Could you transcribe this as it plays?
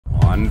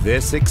on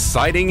this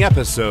exciting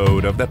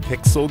episode of the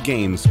Pixel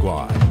Game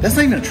Squad. That's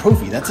not even a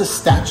trophy, that's a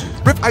statue.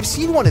 Rip, I've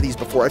seen one of these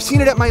before. I've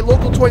seen it at my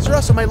local Toys R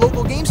Us or my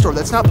local game store.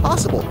 That's not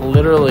possible.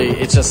 Literally,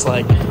 it's just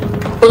like,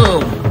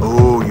 boom.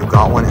 Oh, you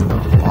got one in the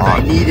box.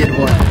 I needed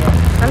one.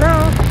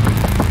 Hello?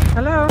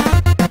 Hello?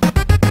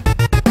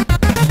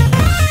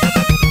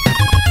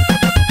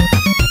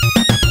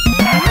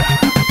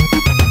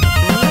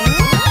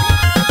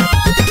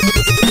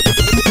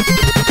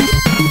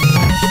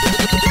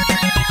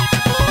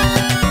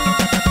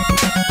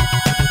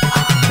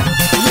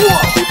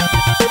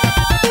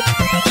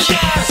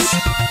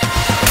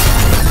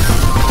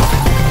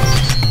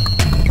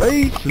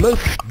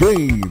 Let's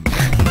game.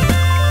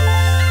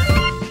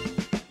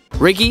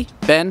 Ricky,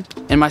 Ben,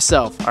 and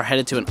myself are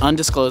headed to an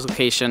undisclosed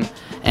location,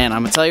 and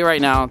I'm gonna tell you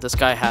right now, this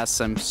guy has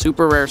some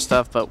super rare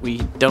stuff, but we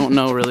don't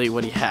know really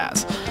what he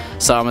has.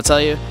 So I'm gonna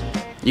tell you,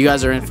 you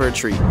guys are in for a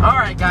treat. All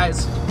right,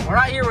 guys, we're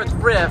not here with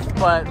Riff,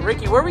 but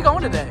Ricky, where are we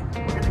going today?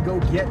 We're gonna go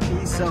get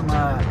me some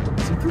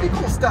pretty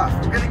cool stuff.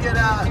 We're gonna get,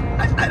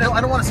 I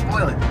don't want to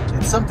spoil it.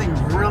 It's something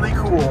really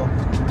cool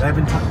that I've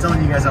been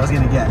telling you guys I was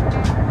gonna get.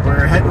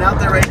 We're heading out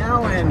there right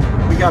now,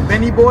 and we got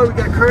Benny Boy, we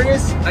got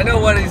Curtis. I know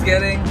what he's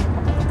getting.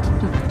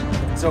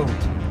 So,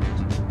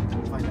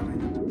 we'll find out right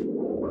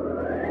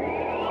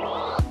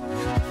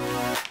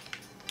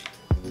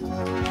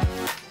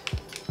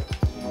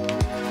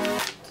now.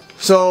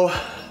 So,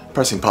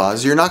 pressing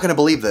pause, you're not going to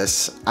believe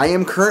this. I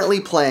am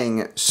currently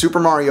playing Super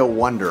Mario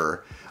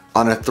Wonder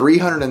on a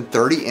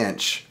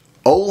 330-inch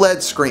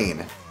OLED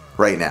screen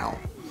right now.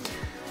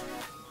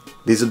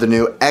 These are the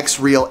new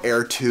XREAL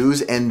Air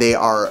 2s, and they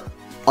are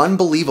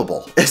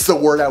unbelievable is the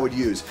word I would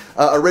use.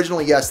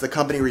 Originally, yes, the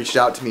company reached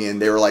out to me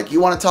and they were like,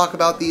 you want to talk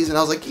about these? And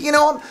I was like, you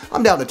know,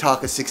 I'm down to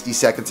talk 60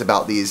 seconds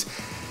about these.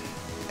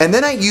 And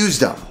then I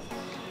used them.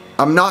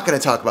 I'm not going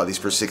to talk about these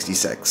for 60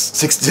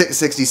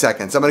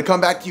 seconds. I'm going to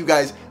come back to you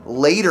guys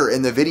later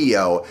in the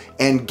video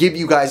and give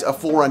you guys a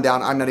full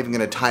rundown. I'm not even going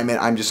to time it.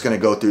 I'm just going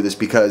to go through this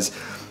because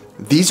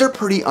these are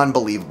pretty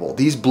unbelievable.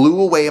 These blew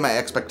away my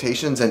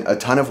expectations in a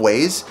ton of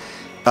ways.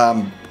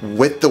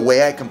 With the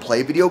way I can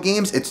play video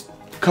games, it's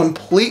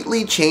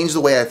completely changed the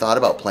way I thought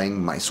about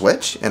playing my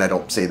Switch, and I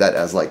don't say that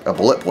as like a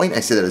bullet point. I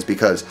say that as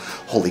because,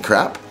 holy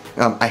crap,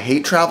 I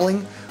hate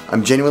traveling.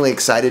 I'm genuinely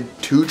excited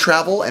to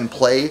travel and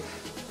play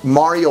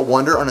Mario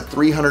Wonder on a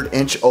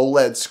 300-inch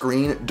OLED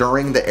screen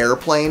during the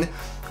airplane.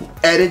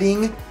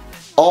 Editing,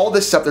 all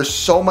this stuff, there's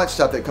so much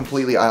stuff that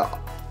completely,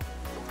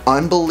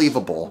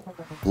 unbelievable.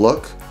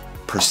 Look,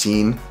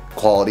 pristine,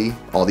 quality,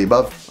 all the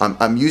above.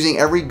 I'm using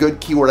every good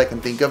keyword I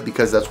can think of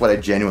because that's what I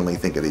genuinely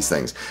think of these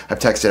things. I've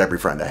texted every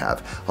friend I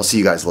have. I'll see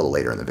you guys a little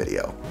later in the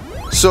video.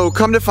 So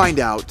come to find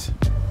out,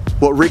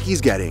 what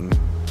Ricky's getting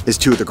is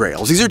two of the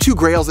grails. These are two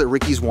grails that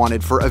Ricky's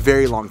wanted for a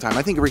very long time.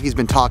 I think Ricky's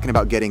been talking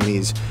about getting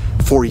these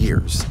for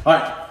years. All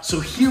right, so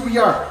here we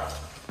are.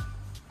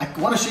 I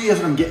want to show you guys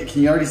what I'm getting.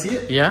 Can you already see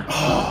it? Yeah.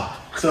 Oh,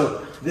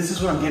 so this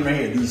is what I'm getting right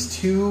here. These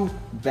two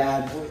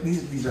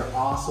these are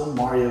awesome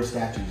Mario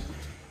statues.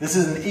 This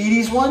is an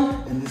 80s one,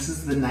 and this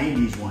is the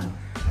 90s one.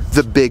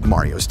 The big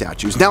Mario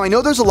statues. Now I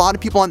know there's a lot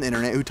of people on the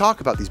internet who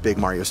talk about these big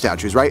Mario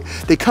statues, right?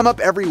 They come up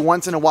every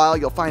once in a while.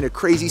 You'll find a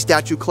crazy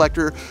statue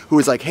collector who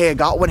is like, hey, I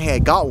got one, hey, I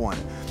got one.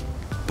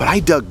 But I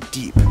dug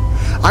deep.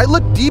 I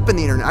looked deep in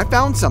the internet. I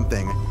found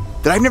something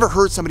that I've never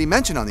heard somebody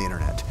mention on the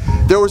internet.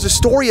 There was a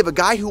story of a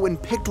guy who went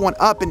and picked one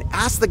up and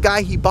asked the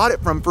guy he bought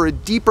it from for a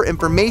deeper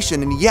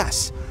information, and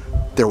yes,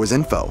 there was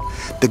info.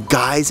 The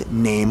guy's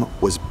name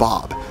was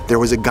Bob. There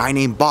was a guy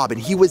named Bob,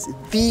 and he was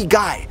the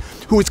guy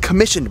who was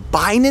commissioned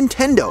by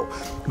Nintendo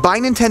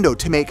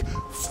to make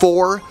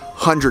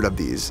 400 of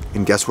these.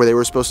 And guess where they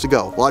were supposed to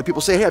go? A lot of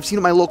people say, hey, I've seen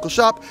them in my local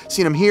shop,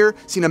 seen them here,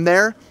 seen them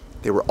there.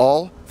 They were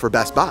all for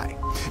Best Buy.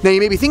 Now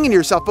you may be thinking to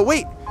yourself, but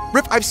wait,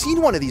 Rip, I've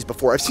seen one of these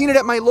before. I've seen it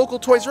at my local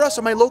Toys R Us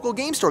or my local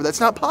game store. That's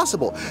not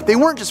possible. They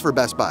weren't just for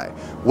Best Buy.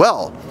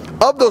 Well,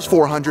 of those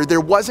 400,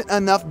 there wasn't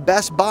enough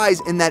Best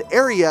Buys in that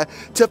area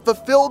to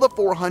fulfill the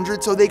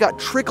 400, so they got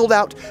trickled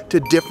out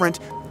to different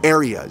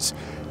areas.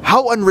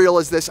 How unreal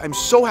is this? I'm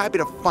so happy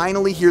to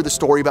finally hear the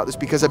story about this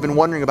because I've been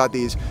wondering about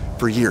these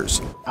for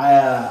years.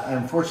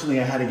 Unfortunately,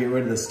 I had to get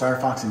rid of the Star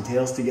Fox and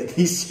Tails to get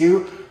these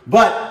two,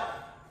 but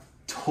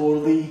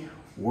totally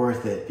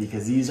worth it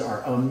because these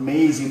are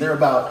amazing. They're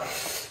about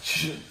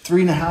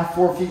 3.5,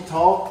 4 feet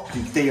tall.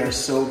 Dude, they are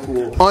so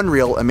cool.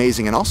 Unreal,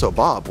 amazing, and also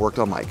Bob worked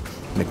on like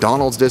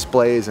McDonald's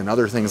displays and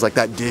other things like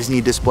that, Disney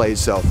displays,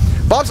 so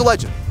Bob's a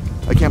legend.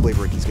 I can't believe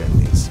Ricky's getting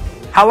these.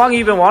 How long have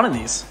you been wanting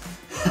these?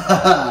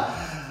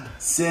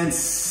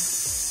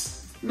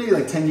 Since maybe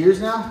like 10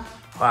 years now.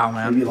 Wow,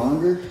 man. Maybe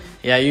longer.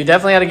 Yeah, you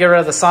definitely had to get rid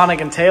of the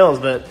Sonic and Tails,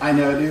 but... I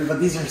know, dude, but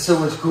these are so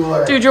much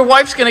cooler. Dude, your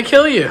wife's gonna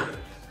kill you.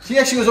 She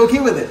actually was okay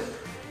with it.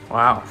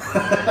 Wow.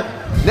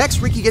 Next,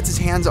 Ricky gets his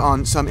hands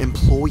on some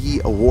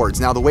employee awards.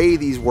 Now, the way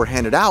these were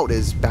handed out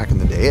is back in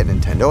the day at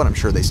Nintendo, and I'm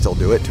sure they still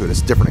do it to a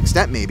different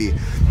extent maybe,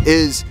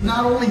 is...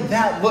 Not only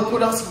that, look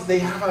what else they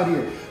have out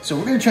here. So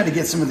we're gonna try to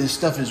get some of this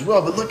stuff as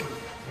well, but look,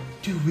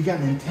 dude, we got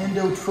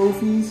Nintendo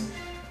trophies.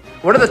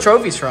 What are the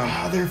trophies from?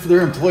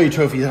 They're employee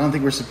trophies. I don't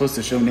think we're supposed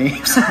to show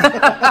names.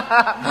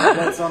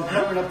 But, so I'm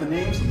covering up the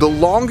names. The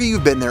longer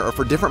you've been there or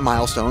for different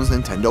milestones,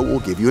 Nintendo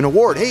will give you an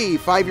award. Hey,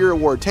 5-year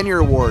award, 10-year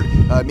award,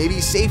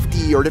 maybe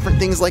safety or different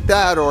things like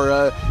that, or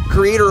a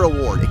creator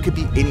award. It could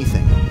be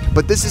anything.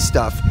 But this is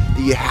stuff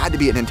that you had to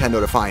be at Nintendo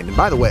to find. And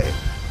by the way,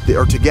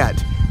 or to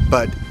get.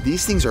 But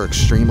these things are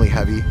extremely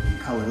heavy.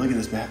 Color. Look at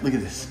this, Matt. Look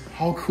at this.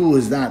 How cool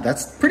is that?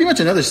 That's pretty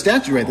much another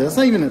statue right there. That's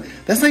not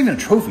even a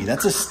trophy.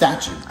 That's a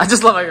statue. I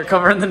just love how you're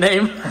covering the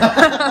name.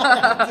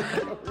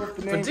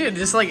 But dude,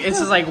 it's just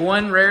like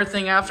one rare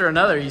thing after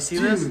another. You see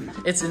this?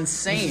 It's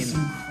insane. This is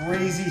some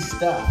crazy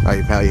stuff.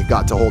 I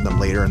got to hold them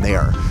later, and they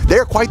are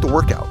quite the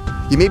workout.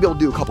 You may be able to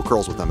do a couple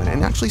curls with them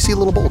and actually see a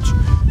little bulge.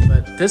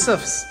 But this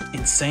stuff's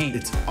insane.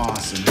 It's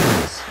awesome.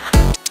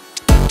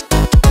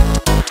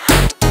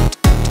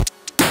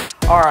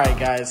 Alright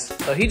guys,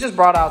 so he just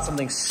brought out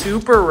something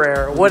super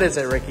rare. What is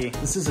it, Ricky?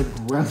 This is a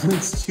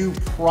Gremlins 2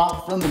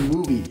 prop from the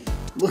movie.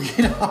 Look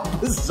at how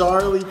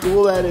bizarrely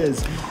cool that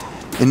is.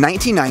 In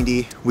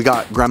 1990, we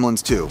got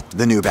Gremlins 2,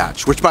 the new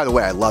batch, which by the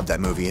way, I love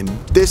that movie. And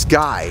this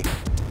guy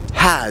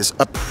has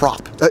a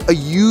prop, a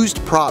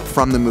used prop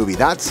from the movie.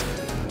 That's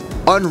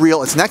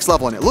unreal. It's next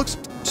level and it looks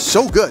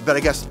so good, but I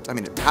guess, I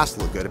mean, it has to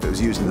look good if it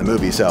was used in the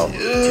movie, so. Dude,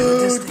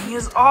 this thing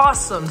is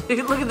awesome.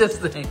 Dude, look at this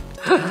thing.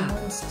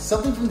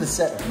 Something from the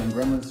set from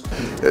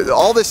Gremlins.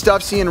 All this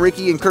stuff, seeing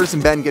Ricky and Curtis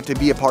and Ben get to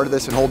be a part of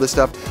this and hold this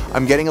stuff,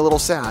 I'm getting a little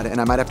sad, and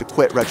I might have to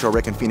quit Retro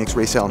Rick and Phoenix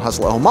Race Sale and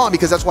Hustle at Home Mom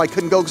because that's why I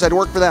couldn't go because I had to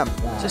work for them.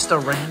 Just a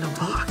random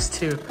box,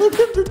 too. Look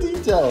at the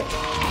detail.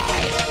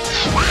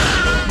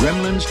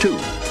 Gremlins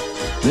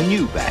 2, the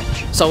new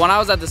batch. So when I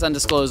was at this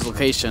undisclosed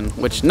location,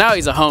 which now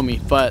he's a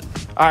homie, but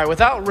all right,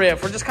 without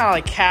Riff, we're just kind of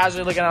like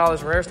casually looking at all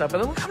this rare stuff.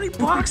 And then look how many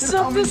boxes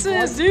up this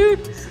is, dude.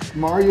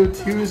 Mario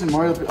 2s and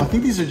Mario 3. I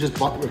think these are just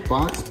box.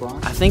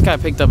 I think I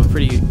picked up a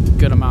pretty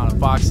good amount of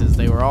boxes.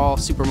 They were all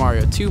Super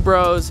Mario 2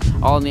 Bros,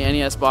 all in the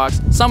NES box.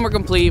 Some were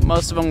complete,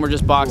 most of them were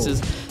just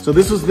boxes. Cool. So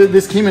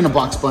this came in a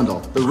box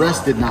bundle. The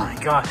rest did not. Oh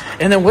my God.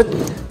 And then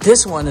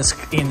this one is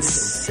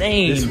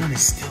insane. This one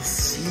is still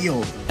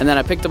sealed. And then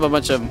I picked up a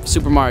bunch of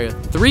Super Mario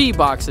 3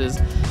 boxes,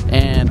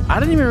 and I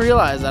didn't even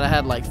realize that I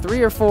had like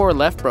 3 or 4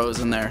 Left Bros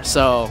in there.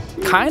 So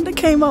kind of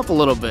came up a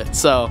little bit.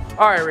 So,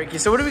 all right, Ricky,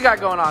 so what do we got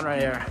going on right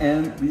here?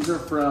 And these are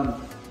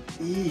from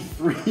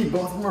E3.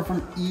 Both of them are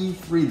from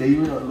E3. They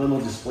were little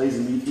displays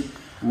in E3.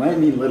 When I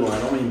mean little, I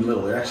don't mean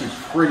little. They're actually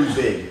pretty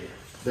big.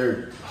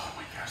 They're, oh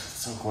my gosh, it's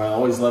so cool. I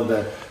always love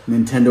the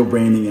Nintendo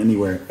branding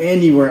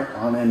anywhere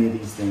on any of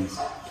these things.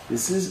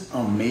 This is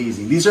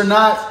amazing. These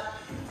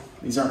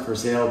aren't for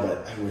sale,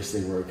 but I wish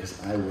they were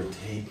because I would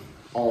take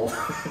all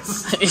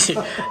this.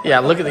 Yeah,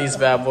 look at these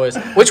bad boys.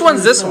 Which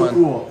one's this one?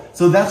 Cool.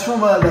 So that's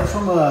from a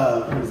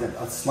what is that?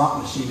 A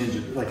slot machine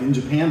in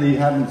Japan. They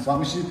have a slot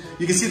machine.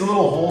 You can see the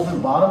little holes in the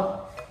bottom.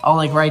 Oh,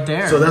 like right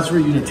there. So that's where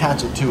you'd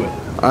attach it to it.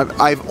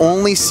 I've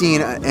only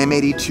seen an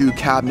M82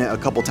 cabinet a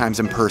couple times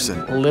in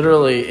person.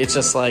 Literally, it's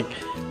just like,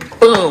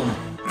 boom.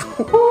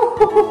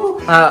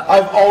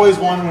 I've always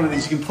wanted one of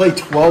these. You can play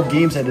 12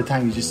 games at a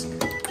time. You just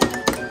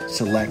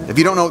select. If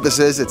you don't know what this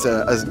is, it's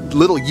a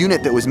little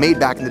unit that was made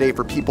back in the day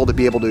for people to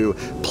be able to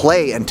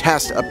play and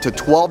test up to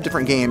 12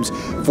 different games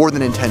for the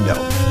Nintendo.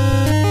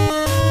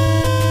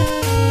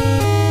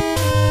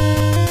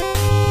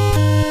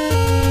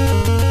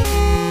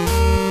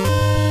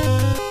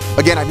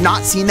 Again, I've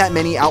not seen that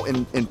many out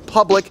in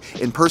public,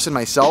 in person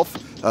myself.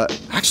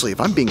 Actually, if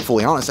I'm being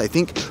fully honest, I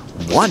think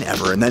one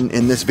ever. And then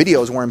in this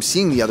video is where I'm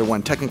seeing the other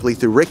one, technically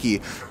through Ricky.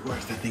 That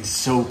thing's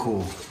so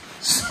cool.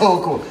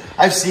 So cool.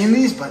 I've seen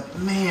these, but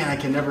man,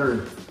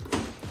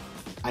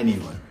 I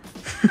need one.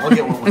 I'll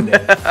get one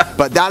day.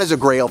 But that is a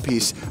grail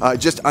piece,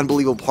 just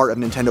unbelievable part of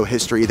Nintendo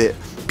history that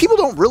people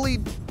don't really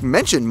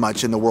mention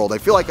much in the world. I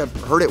feel like I've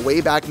heard it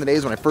way back in the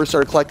days when I first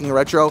started collecting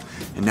retro,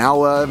 and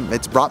now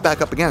it's brought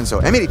back up again.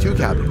 So M82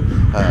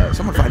 cabinet,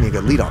 someone find me a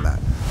good lead on that.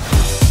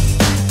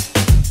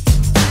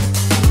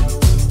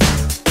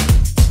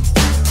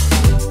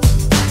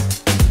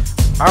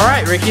 All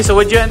right, Ricky, so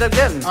what'd you end up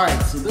getting? All right,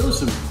 so there was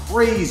some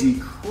crazy,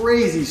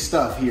 crazy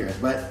stuff here,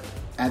 but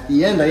at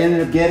the end I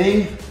ended up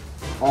getting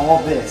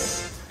all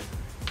this.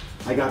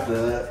 I got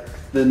the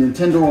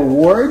Nintendo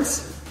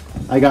Awards.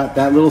 I got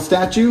that little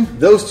statue,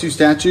 those 2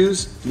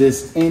 statues,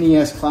 this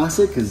NES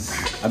Classic, because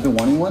I've been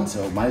wanting one,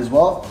 so might as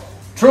well.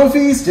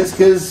 Trophies, just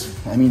because,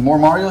 I mean, more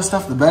Mario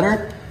stuff, the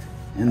better.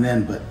 And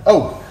then,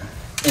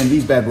 and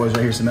these bad boys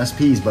right here, some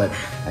SPs, but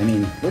I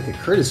mean, look at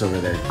Curtis over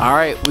there. All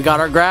right, we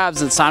got our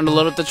grabs. It's time to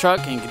load up the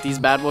truck and get these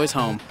bad boys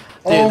home. Dude,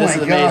 oh this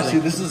my is gosh, amazing.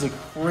 dude, this is a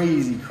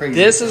crazy, crazy.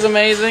 This is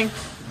amazing.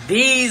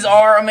 These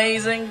are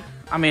amazing.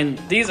 I mean,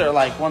 these are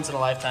like once in a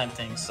lifetime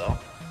things, so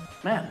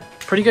man,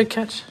 pretty good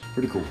catch.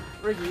 Pretty cool.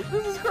 Ricky,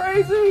 this is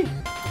crazy.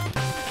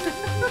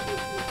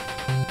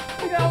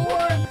 We got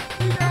 1,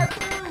 we got 2.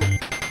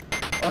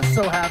 I'm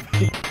so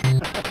happy.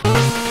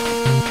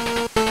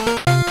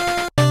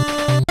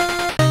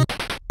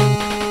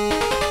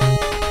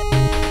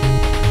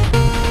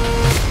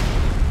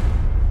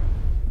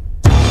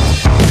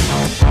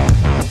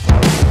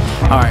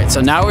 All right, So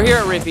now we're here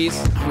at Ricky's.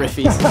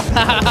 Ricky's.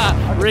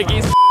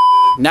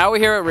 Now we're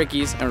here at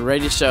Ricky's and we're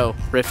ready to show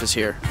Riff is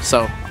here.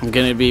 So I'm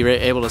gonna be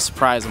able to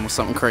surprise him with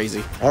something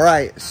crazy. All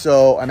right,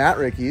 so I'm at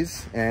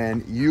Ricky's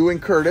and you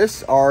and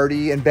Curtis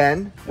already and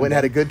Ben went and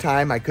had a good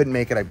time. I couldn't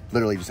make it. I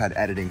literally just had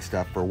editing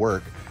stuff for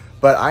work.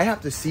 But I have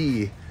to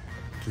see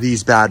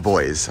these bad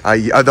boys.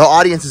 The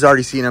audience has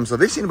already seen them, so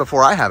they've seen them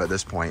before I have at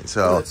this point.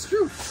 So That's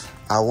true.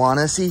 I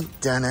wanna see. She's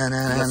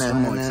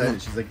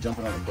like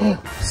jumping on the boat.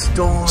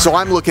 Storm. So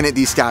I'm looking at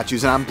these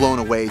statues and I'm blown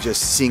away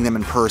just seeing them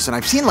in person.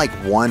 I've seen like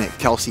one at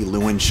Kelsey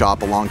Lewin's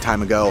shop a long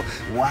time ago.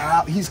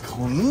 Wow, he's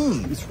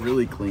clean. It's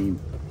really clean.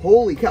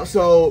 Holy cow.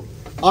 So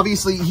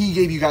obviously he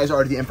gave you guys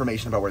already the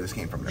information about where this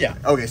came from. Yeah.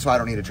 Okay, so I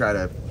don't need to try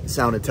to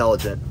sound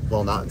intelligent.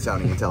 Well, not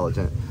sounding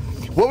intelligent.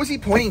 What was he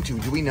pointing to?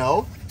 Do we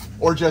know?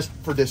 Or just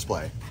for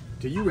display?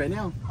 To you right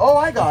now. Oh,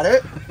 I got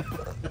it.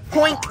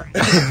 Point.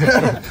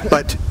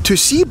 But to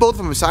see both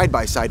of them side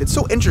by side, it's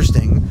so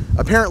interesting.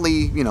 Apparently,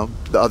 you know,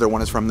 the other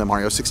one is from the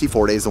Mario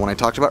 64 days, the one I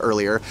talked about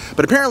earlier.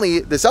 But apparently,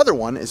 this other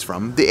one is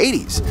from the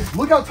 80s.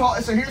 Look how tall.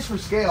 So here's for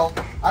scale.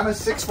 I'm a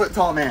 6 foot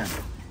tall man.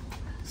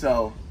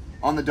 So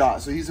on the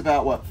dot. So he's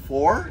about what,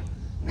 4?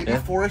 Maybe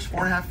 4-ish,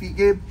 4.5 feet,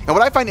 Gabe. And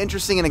what I find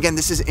interesting, and again,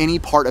 this is any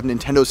part of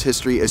Nintendo's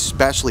history,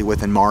 especially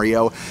within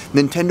Mario,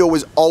 Nintendo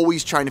was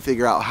always trying to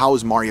figure out how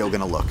is Mario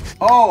gonna look.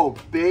 Oh,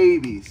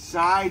 baby,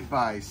 side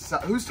by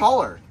side. Who's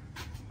taller?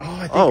 Oh,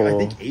 I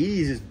think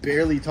 80s is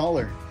barely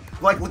taller.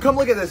 Like, come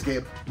look at this,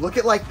 Gabe. Look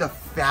at like the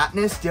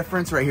fatness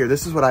difference right here.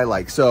 This is what I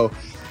like. So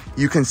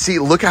you can see,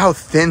 look how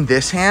thin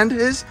this hand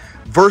is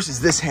versus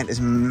this hand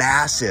is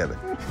massive.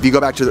 If you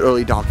go back to the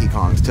early Donkey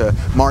Kongs, to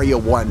Mario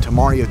 1, to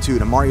Mario 2,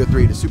 to Mario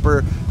 3, to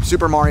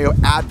Super Mario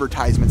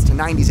advertisements, to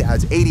 90s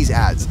ads, 80s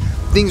ads,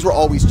 things were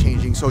always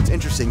changing. So it's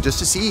interesting just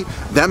to see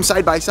them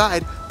side by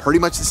side, pretty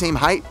much the same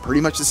height,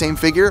 pretty much the same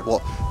figure.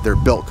 Well, they're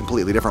built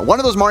completely different. One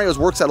of those Marios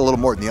works out a little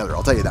more than the other,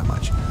 I'll tell you that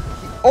much.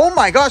 Oh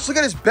my gosh, look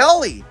at his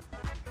belly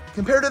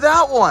compared to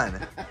that one.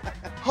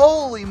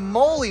 Holy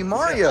moly,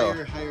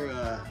 Mario.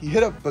 He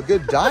hit up a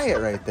good diet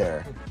right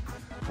there.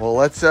 Well,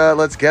 let's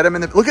get him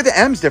in the, look at the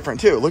M's different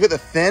too. Look at the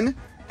thin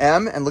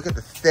M and look at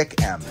the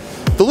thick M.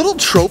 The little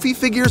trophy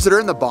figures that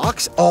are in the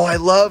box. Oh, I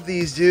love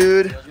these,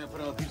 dude.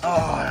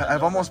 Oh,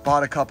 I've almost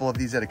bought a couple of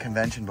these at a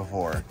convention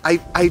before.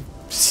 I've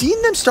seen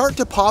them start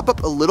to pop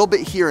up a little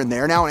bit here and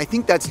there now, and I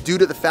think that's due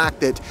to the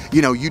fact that,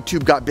 you know,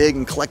 YouTube got big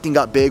and collecting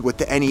got big with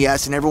the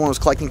NES, and everyone was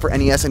collecting for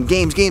NES and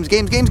games.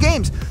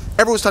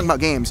 Everyone was talking about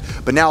games,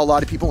 but now a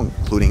lot of people,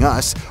 including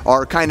us,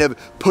 are kind of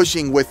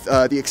pushing with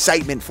the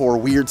excitement for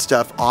weird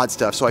stuff, odd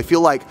stuff. So I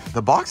feel like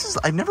the boxes,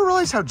 I've never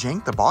realized how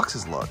jank the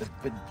boxes look.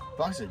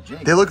 Boxes are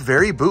jank. They look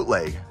very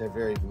bootleg. They're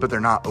very bootleg. But they're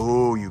not.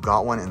 Oh, you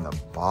got one in the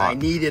box. I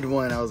needed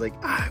one. I was like,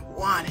 I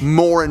want it.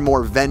 More and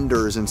more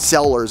vendors and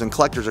sellers and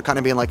collectors are kind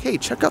of being like, hey,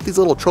 check out these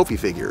little trophy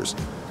figures.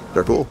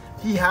 They're cool.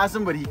 He has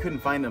them, but he couldn't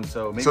find them.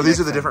 So maybe these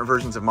are the different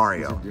versions of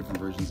Mario. These are different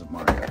versions of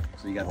Mario.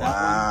 So you got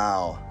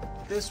that one,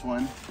 this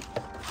one,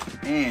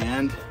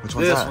 and which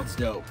one's this that? one's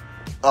dope.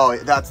 Oh,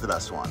 that's the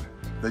best one.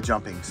 The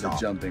jumping stomp.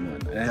 The jumping one.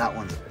 That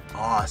one's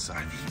awesome.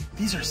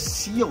 These are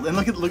sealed, and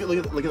look at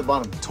the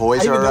bottom.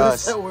 Toys R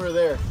Us. That we were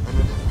there.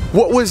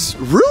 What was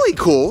really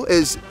cool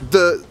is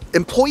the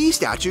employee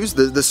statues,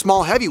 the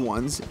small heavy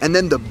ones, and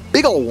then the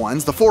big old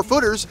ones, the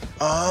 4-footers.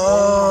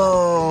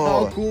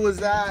 Oh, how cool is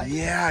that?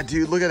 Yeah,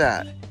 dude, look at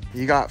that.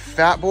 You got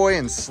Fat Boy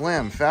and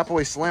Slim, Fat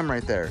Boy Slim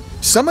right there.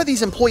 Some of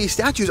these employee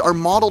statues are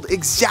modeled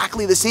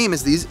exactly the same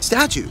as these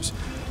statues.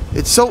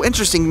 It's so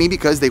interesting to me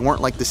because they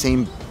weren't like the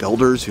same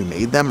builders who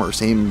made them or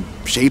same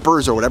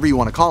shapers or whatever you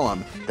want to call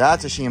them.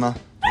 That's Ashima.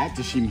 That's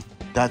Ashima.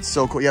 That's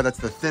so cool. Yeah, that's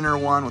the thinner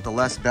one with the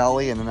less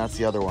belly, and then that's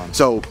the other one.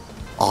 So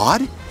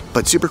odd,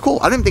 but super cool.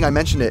 I didn't think I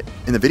mentioned it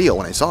in the video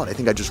when I saw it. I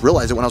think I just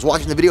realized it when I was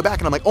watching the video back,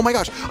 and I'm like, oh my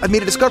gosh, I've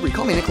made a discovery.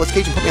 Call me Nicolas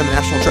Cage and put me on the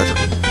National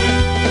Treasure.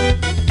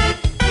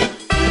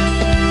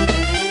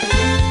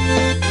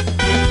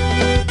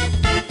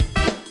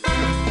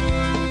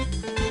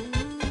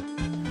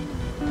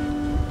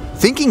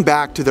 Thinking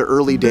back to the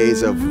early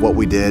days of what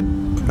we did,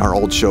 our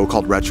old show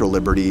called Retro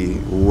Liberty,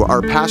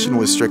 our passion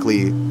was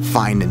strictly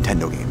find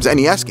Nintendo games,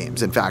 NES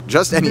games. In fact,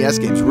 just NES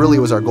games really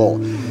was our goal.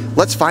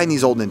 Let's find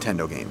these old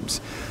Nintendo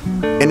games.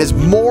 And as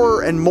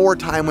more and more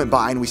time went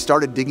by and we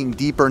started digging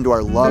deeper into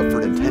our love for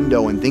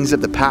Nintendo and things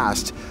of the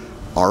past,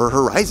 our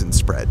horizons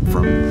spread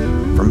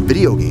from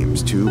video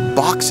games to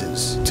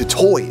boxes, to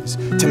toys,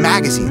 to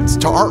magazines,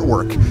 to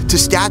artwork, to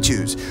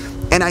statues.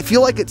 And I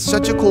feel like it's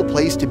such a cool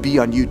place to be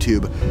on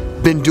YouTube.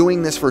 Been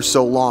doing this for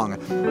so long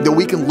that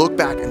we can look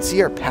back and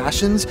see our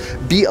passions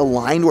be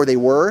aligned where they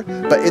were,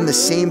 but in the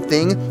same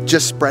thing,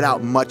 just spread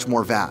out much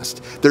more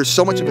vast. There's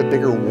so much of a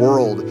bigger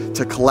world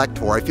to collect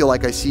for. I feel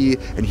like I see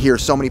and hear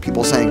so many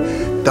people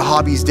saying, the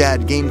hobby's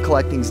dead, game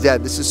collecting's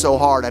dead, this is so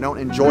hard, I don't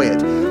enjoy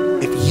it.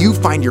 If you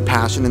find your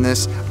passion in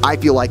this, I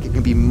feel like it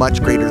can be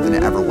much greater than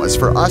it ever was.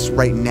 For us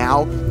right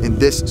now, in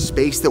this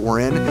space that we're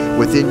in,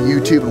 within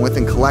YouTube and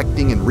within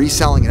collecting and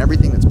reselling and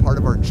everything that's part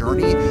of our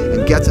journey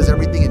and gets us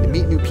everything and to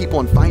meet new people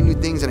and find new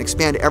things and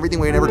expand everything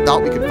we never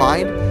thought we could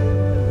find,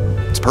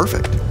 it's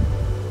perfect.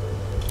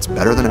 It's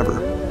better than ever.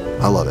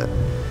 I love it.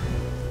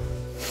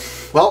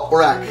 Well,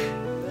 we're back.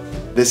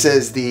 This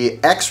is the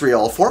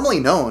XREAL, formerly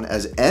known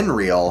as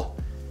NREAL,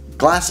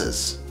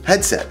 glasses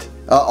headset.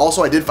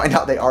 Also, I did find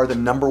out they are the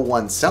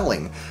 #1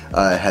 selling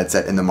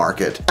headset in the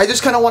market. I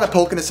just kind of want to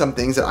poke into some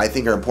things that I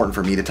think are important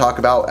for me to talk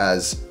about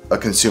as a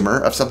consumer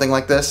of something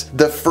like this.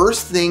 The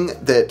first thing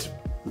that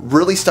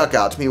really stuck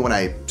out to me when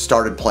I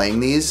started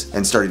playing these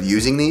and started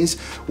using these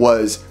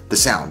was the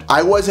sound.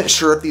 I wasn't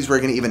sure if these were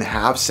going to even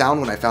have sound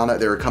when I found out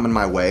they were coming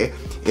my way.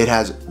 It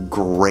has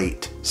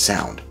great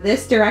sound.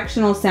 This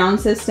directional sound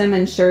system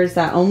ensures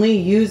that only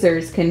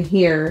users can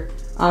hear,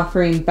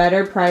 offering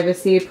better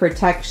privacy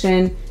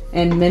protection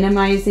and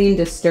minimizing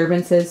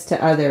disturbances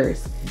to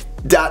others.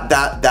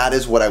 That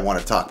is what I want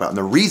to talk about. And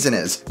the reason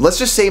is, let's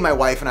just say my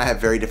wife and I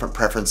have very different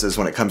preferences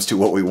when it comes to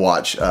what we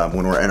watch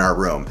when we're in our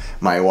room.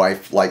 My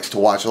wife likes to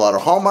watch a lot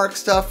of Hallmark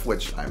stuff,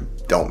 which I'm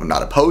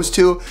not opposed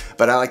to,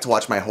 but I like to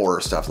watch my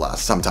horror stuff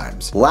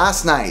sometimes.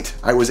 Last night,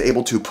 I was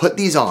able to put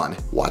these on,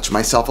 watch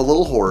myself a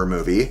little horror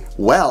movie,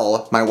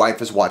 while my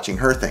wife is watching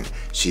her thing.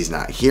 She's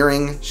not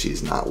hearing,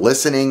 she's not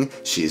listening,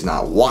 she's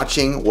not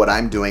watching what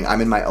I'm doing.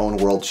 I'm in my own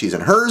world, she's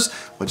in hers,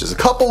 which is a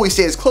couple. We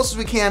stay as close as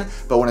we can,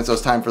 but when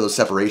it's time for those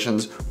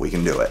separations, we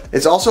can do it.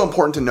 It's also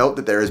important to note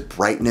that there is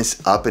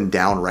brightness up and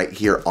down right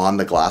here on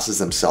the glasses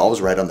themselves,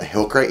 right on the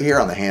hilt right here,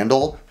 on the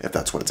handle, if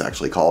that's what it's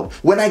actually called.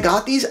 When I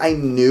got these, I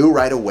knew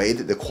right away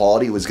that the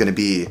quality was gonna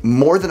be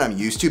more than I'm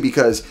used to,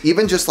 because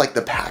even just like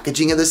the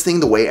packaging of this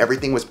thing, the way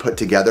everything was put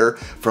together,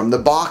 from the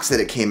box that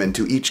it came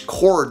into, each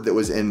cord that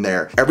was in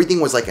there, everything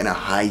was like in a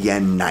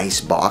high-end,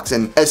 nice box.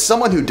 And as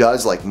someone who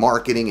does like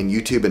marketing and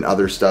YouTube and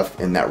other stuff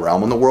in that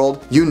realm in the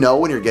world, you know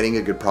when you're getting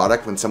a good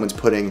product, when someone's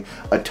putting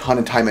a ton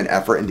of time and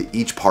effort into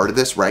each part of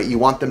this, right? You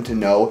want them to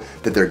know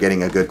that they're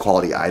getting a good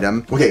quality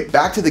item. Okay,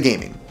 back to the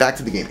gaming.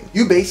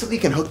 You basically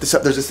can hook this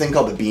up. There's this thing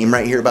called the Beam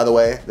right here, by the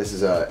way. This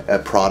is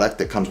a product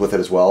that comes with it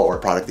as well, or a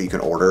product that you can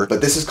order,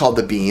 but this is called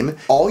the Beam.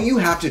 All you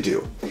have to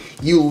do,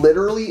 you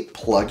literally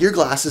plug your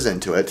glasses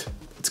into it.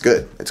 It's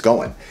good, it's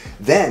going.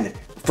 Then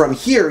from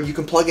here, you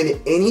can plug into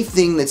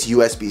anything that's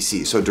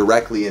USB-C, so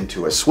directly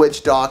into a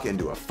Switch dock,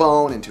 into a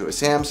phone, into a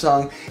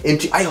Samsung,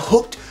 I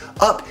hooked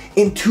up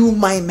into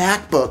my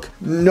MacBook.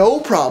 No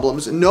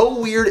problems, no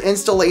weird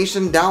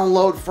installation,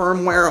 download,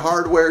 firmware,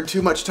 hardware,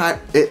 too much time.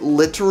 It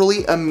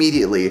literally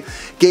immediately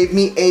gave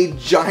me a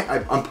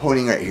giant, I'm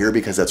pointing right here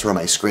because that's where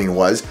my screen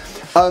was,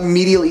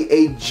 immediately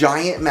a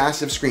giant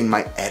massive screen.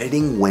 My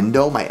editing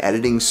window, my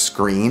editing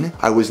screen,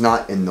 I was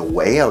not in the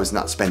way. I was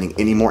not spending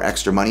any more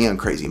extra money on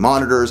crazy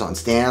monitors, on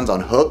stands, on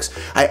hooks.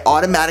 I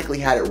automatically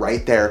had it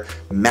right there,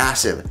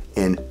 massive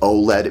in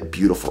OLED,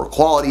 beautiful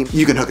quality.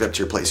 You can hook it up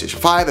to your PlayStation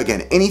 5,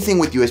 again, anything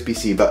with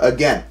USB-C, but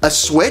again, a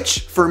Switch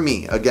for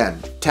me, again,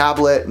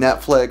 tablet,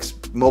 Netflix,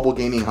 mobile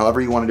gaming,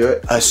 however you want to do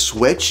it, a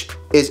Switch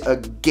is a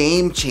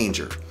game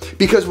changer.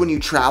 Because when you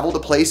travel to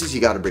places, you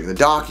got to bring the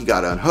dock, you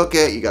got to unhook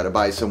it, you got to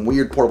buy some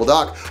weird portable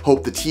dock,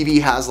 hope the TV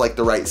has like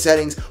the right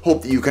settings,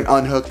 hope that you can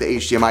unhook the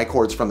HDMI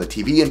cords from the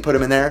TV and put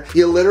them in there.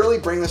 You literally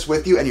bring this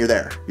with you and you're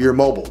there. You're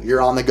mobile,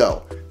 you're on the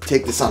go.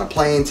 Take this on a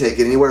plane, take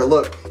it anywhere.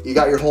 Look, you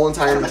got your whole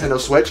entire Nintendo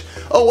Switch.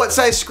 Oh, what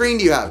size screen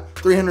do you have?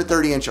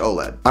 330-inch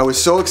OLED. I was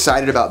so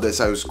excited about this,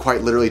 I was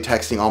quite literally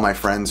texting all my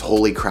friends,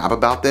 holy crap,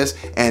 about this.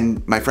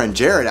 And my friend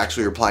Jared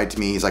actually replied to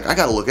me, he's like, I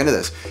gotta look into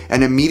this.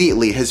 And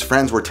immediately his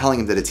friends were telling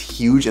him that it's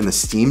huge in the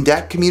Steam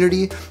Deck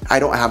community. I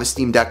don't have a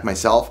Steam Deck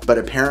myself, but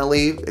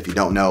apparently, if you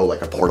don't know,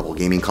 like a portable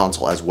gaming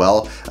console as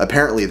well,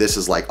 apparently this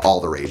is like all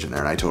the rage in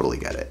there, and I totally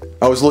get it.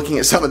 I was looking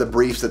at some of the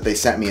briefs that they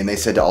sent me, and they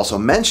said to also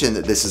mention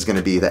that this is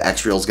gonna be, the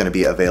XREAL is gonna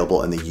be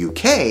available in the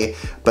UK,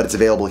 but it's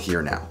available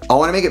here now. I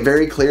wanna make it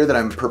very clear that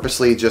I'm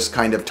purposely just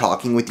kind of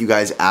talking with you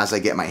guys as I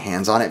get my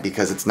hands on it,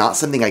 because it's not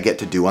something I get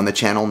to do on the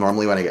channel.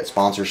 Normally when I get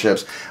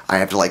sponsorships, I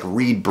have to like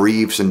read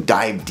briefs and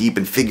dive deep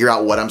and figure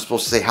out what I'm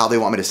supposed to say, how they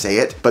want me to say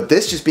it. But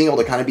this, just being able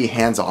to kind of be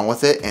hands-on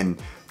with it and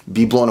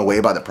be blown away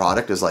by the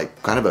product, is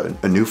like kind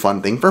of a new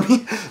fun thing for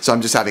me. So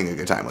I'm just having a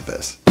good time with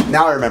this.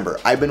 Now I remember,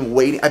 I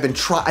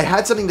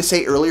had something to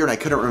say earlier and I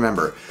couldn't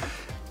remember.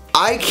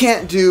 I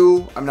can't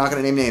do, I'm not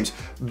gonna name names,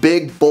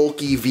 big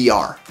bulky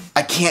VR.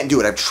 I can't do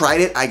it. I've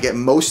tried it. I get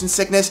motion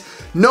sickness.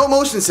 No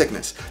motion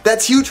sickness.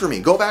 That's huge for me.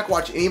 Go back,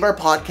 watch any of our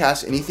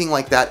podcasts, anything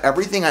like that.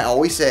 Everything I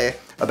always say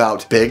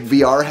about big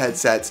VR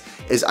headsets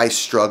is I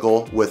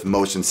struggle with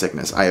motion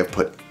sickness. I have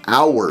put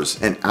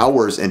hours and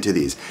hours into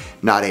these.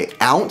 Not an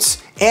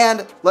ounce.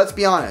 And let's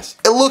be honest,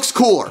 it looks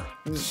cooler.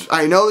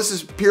 I know this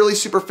is purely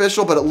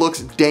superficial, but it looks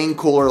dang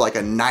cooler, like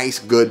a nice,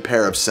 good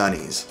pair of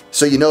sunnies.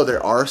 So you know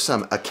there are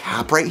a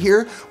cap right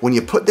here. When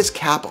you put this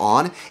cap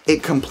on,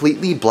 it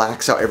completely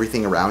blacks out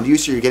everything around you.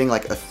 So you're getting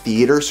like a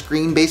theater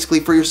screen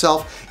basically for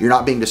yourself. You're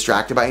not being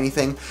distracted by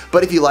anything.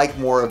 But if you like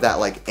more of that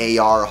like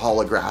AR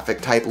holographic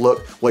type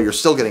look, well, you're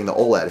still getting the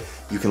OLED.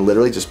 You can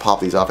literally just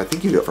pop these off. I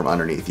think you do it from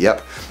underneath,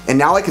 yep. And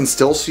now I can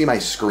still see my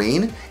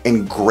screen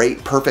in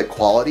great, perfect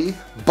quality,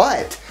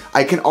 but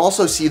I can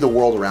also see the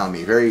world around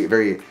me. Very,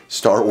 very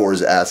Star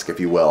Wars-esque, if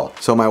you will.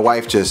 So my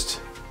wife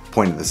just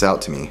pointed this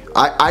out to me.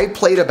 I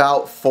played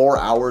about 4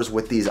 hours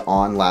with these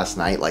on last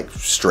night, like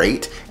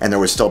straight, and there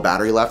was still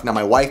battery left. Now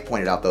my wife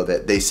pointed out though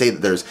that they say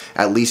that there's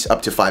at least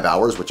up to 5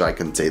 hours, which I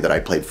can say that I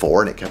played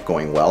 4 and it kept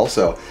going well.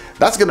 So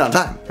that's a good amount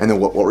of time. And then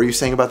what were you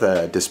saying about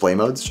the display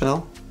modes,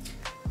 Chanel?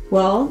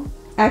 Well,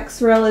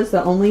 XREAL is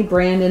the only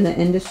brand in the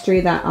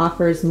industry that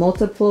offers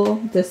multiple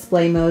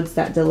display modes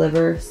that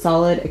deliver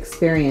solid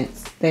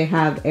experience. They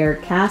have air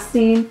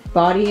casting,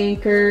 body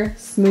anchor,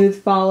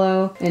 smooth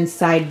follow, and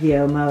side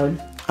view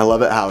mode. I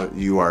love it how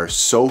you are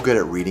so good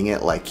at reading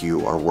it like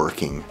you are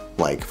working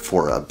like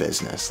for a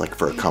business, like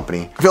for a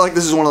company. I feel like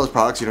this is one of those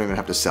products you don't even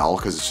have to sell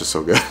because it's just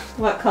so good.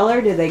 What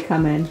color do they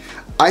come in?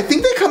 I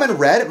think they come in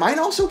red. Mine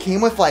also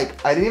came with like,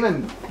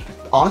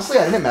 honestly,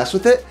 I didn't mess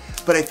with it,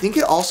 but I think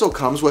it also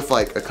comes with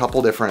like a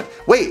couple different,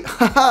 wait,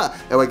 haha,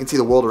 now I can see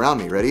the world around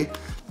me, ready?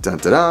 Dun,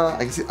 dun, dun.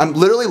 I can see, I'm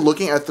literally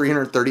looking at a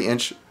 330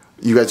 inch,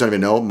 you guys don't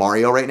even know,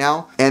 Mario right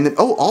now. And then,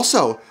 oh,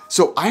 also,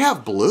 so I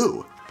have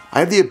blue. I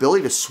have the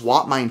ability to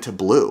swap mine to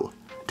blue.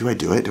 Do I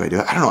do it? I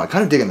don't know, I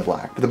kind of dig in the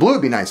black, but the blue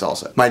would be nice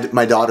also. My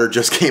daughter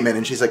just came in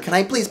and she's like, can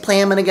I please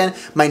play him in again?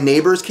 My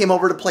neighbors came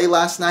over to play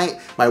last night.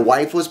 My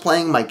wife was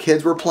playing, my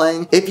kids were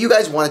playing. If you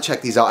guys want to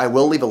check these out, I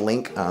will leave a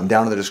link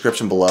down in the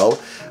description below.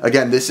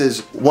 Again, this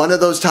is one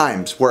of those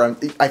times where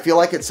I feel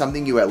like it's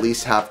something you at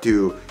least have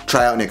to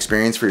try out and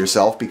experience for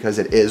yourself, because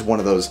it is one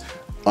of those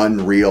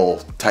unreal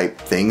type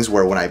things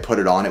where when I put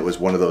it on, it was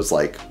one of those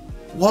like,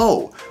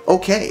 whoa,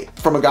 okay.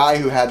 From a guy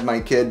who had my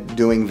kid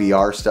doing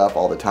VR stuff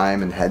all the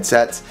time and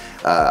headsets,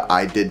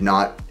 I did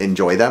not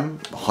enjoy them,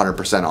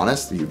 100%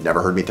 honest. You've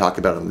never heard me talk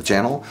about it on the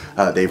channel.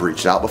 They've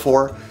reached out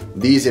before.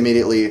 These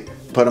immediately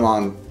put them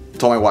on,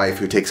 told my wife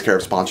who takes care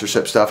of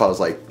sponsorship stuff, I was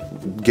like,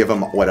 give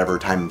them whatever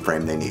time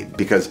frame they need,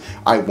 because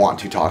I want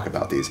to talk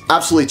about these.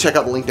 Absolutely check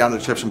out the link down in the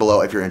description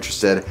below if you're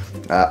interested.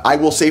 I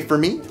will say for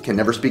me, can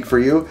never speak for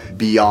you,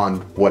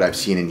 beyond what I've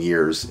seen in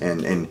years,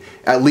 and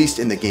at least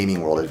in the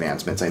gaming world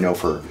advancements. I know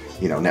for,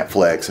 you know,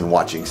 Netflix and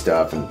watching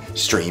stuff and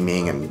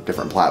streaming and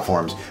different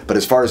platforms, but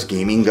as far as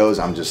gaming goes,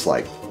 I'm just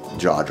like,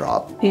 jaw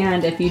drop.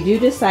 And if you do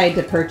decide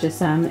to purchase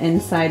them,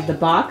 inside the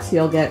box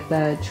you'll get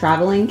the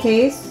traveling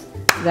case,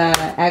 the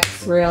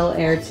XREAL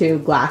Air 2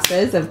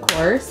 glasses, of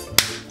course,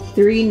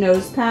 3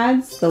 nose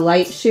pads, the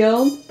light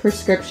shield,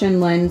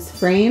 prescription lens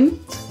frame,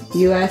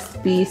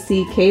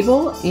 USB-C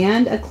cable,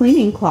 and a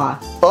cleaning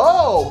cloth.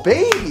 Oh,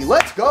 baby,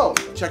 let's go.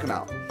 Check them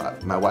out.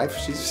 My wife,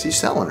 she's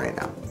selling right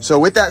now. So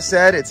with that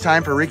said, it's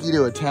time for Ricky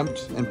to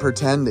attempt and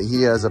pretend that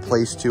he has a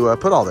place to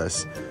put all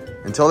this.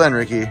 Until then,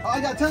 Ricky. Oh, I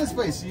got a ton of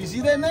space. You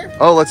see that in there?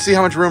 Oh, let's see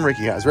how much room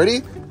Ricky has. Ready?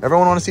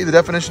 Everyone want to see the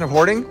definition of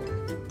hoarding?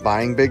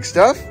 Buying big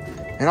stuff.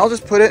 And I'll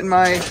just put it in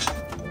my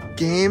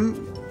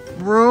game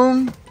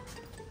room.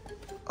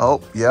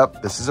 Oh,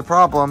 yep, this is a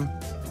problem.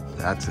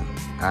 That's an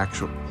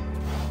actual...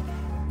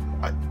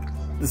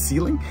 The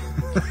ceiling?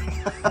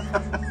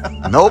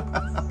 Nope,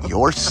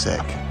 you're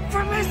sick.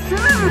 For my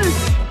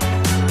son!